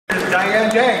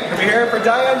Diane Denk. Can we hear it for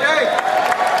Diane Denk?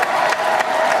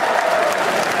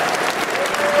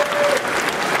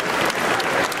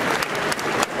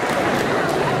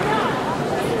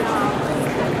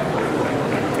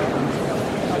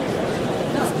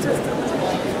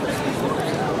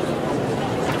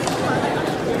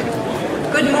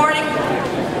 Good morning,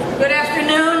 good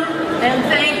afternoon, and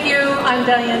thank you. I'm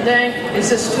Diane Denk. Is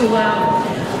this too loud?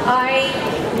 I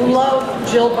love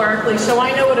Jill Barkley, so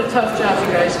I know what a tough job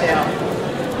you guys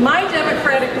have. My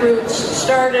Democratic roots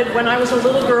started when I was a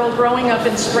little girl growing up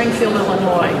in Springfield,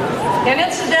 Illinois. And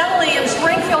incidentally, in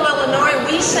Springfield,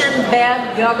 Illinois, we send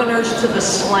bad governors to the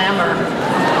slammer.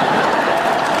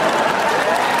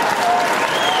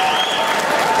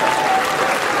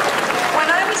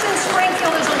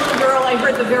 I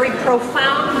heard the very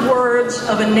profound words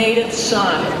of a native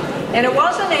son. And it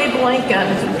wasn't Abe Lincoln,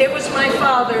 it was my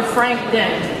father, Frank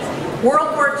Denk.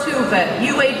 World War II vet,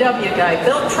 UAW guy,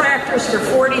 built tractors for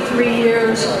 43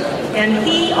 years, and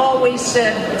he always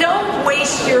said, don't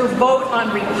waste your vote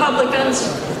on Republicans.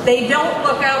 They don't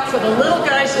look out for the little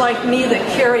guys like me that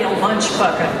carry a lunch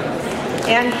bucket.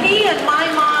 And he and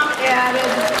my mom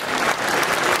added,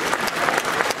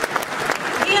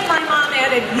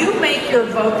 you make your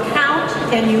vote count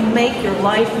and you make your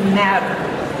life matter.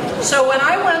 So when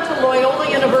I went to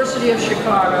Loyola University of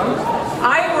Chicago,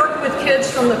 I worked with kids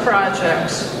from the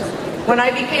projects. When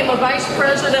I became a vice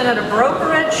president at a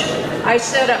brokerage, I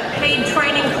set up paid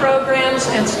training programs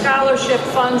and scholarship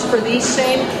funds for these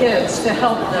same kids to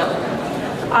help them.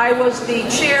 I was the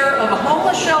chair of a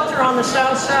homeless shelter on the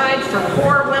South Side for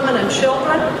poor women and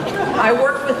children. I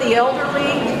worked with the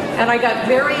elderly, and I got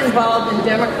very involved in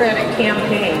Democratic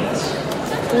campaigns.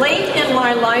 Late in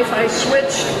my life, I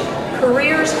switched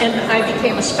careers, and I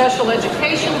became a special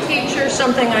education teacher,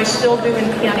 something I still do in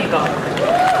Kennebunk.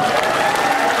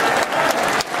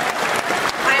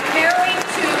 I'm married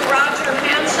to Roger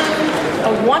Hansen,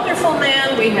 a wonderful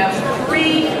man. We have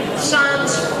 3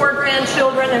 sons, 4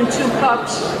 grandchildren, and 2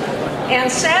 pups.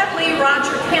 And sadly,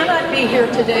 Roger cannot be here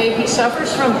today. He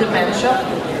suffers from dementia.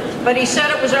 But he said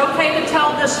it was okay to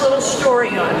tell this little story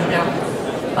on him.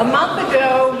 A month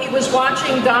ago, he was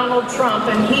watching Donald Trump,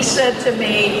 and he said to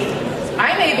me,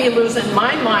 I may be losing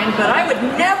my mind, but I would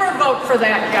never vote for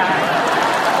that guy.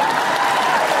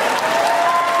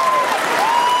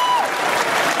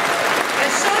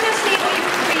 As soon as he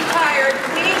retired,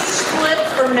 we split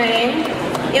for Maine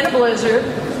in a blizzard.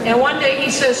 And one day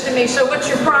he says to me, so what's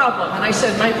your problem? And I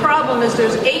said, my problem is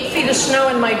there's 8 feet of snow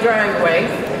in my driveway.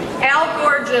 Al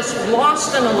Gore just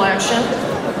lost an election.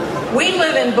 We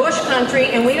live in bush country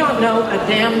and we don't know a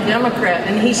damn Democrat.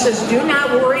 And he says, do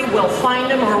not worry, we'll find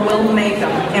them or we'll make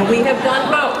them. And we have done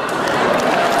both.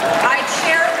 I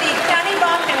chair the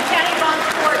Kennebunk and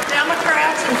Kennebunkport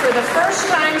Democrats, and for the first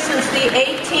time since the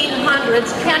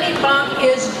 1800s, Kennebunk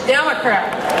is Democrat.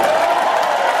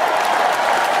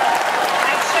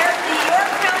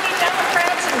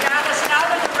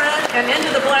 And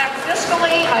into the black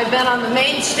fiscally. I've been on the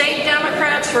Maine State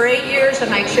Democrats for 8 years,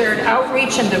 and I chaired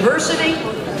outreach and diversity.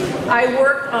 I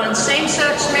worked on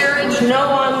same-sex marriage, no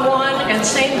on one, and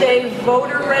same-day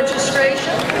voter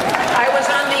registration. I was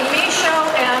on the Micho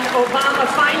and Obama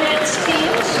finance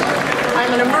teams.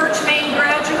 I'm an Emerge Maine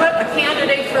graduate, a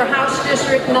candidate for House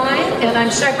District 9, and I'm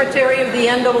secretary of the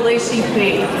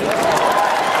NAACP.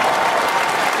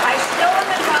 I still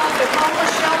am involved with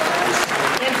homeless shelters.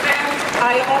 In fact,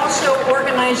 I also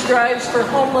organize drives for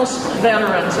homeless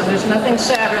veterans, and there's nothing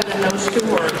sadder than those 2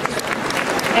 words.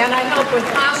 And I help with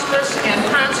hospice and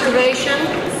conservation.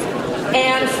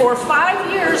 And for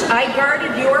 5 years, I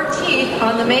guarded your teeth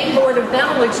on the Maine Board of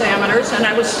Dental Examiners, and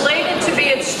I was slated to be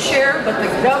its chair, but the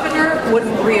governor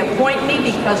wouldn't reappoint me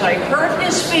because I hurt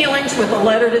his feelings with a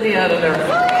letter to the editor.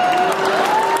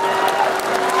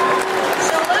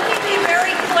 So let me be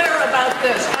very clear about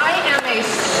this. I am a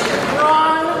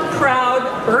strong,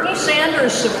 proud Bernie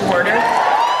Sanders supporter.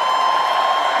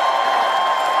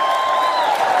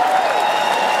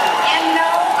 And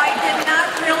no, I did not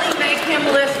really make him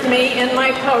lift me in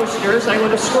my posters. I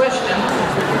would have squished him.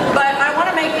 But I want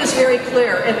to make this very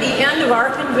clear. At the end of our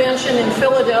convention in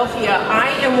Philadelphia, I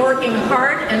am working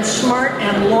hard and smart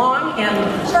and long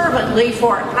and fervently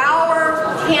for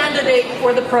our candidate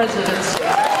for the presidency.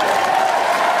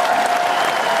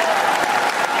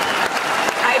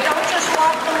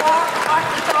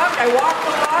 I walk the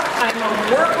walk. I'm a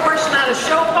workhorse, not a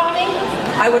show pony.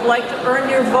 I would like to earn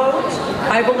your vote.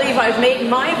 I believe I've made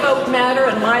my vote matter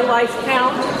and my life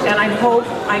count, and I hope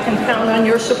I can count on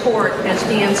your support as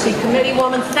DNC committee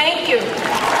woman. Thank you.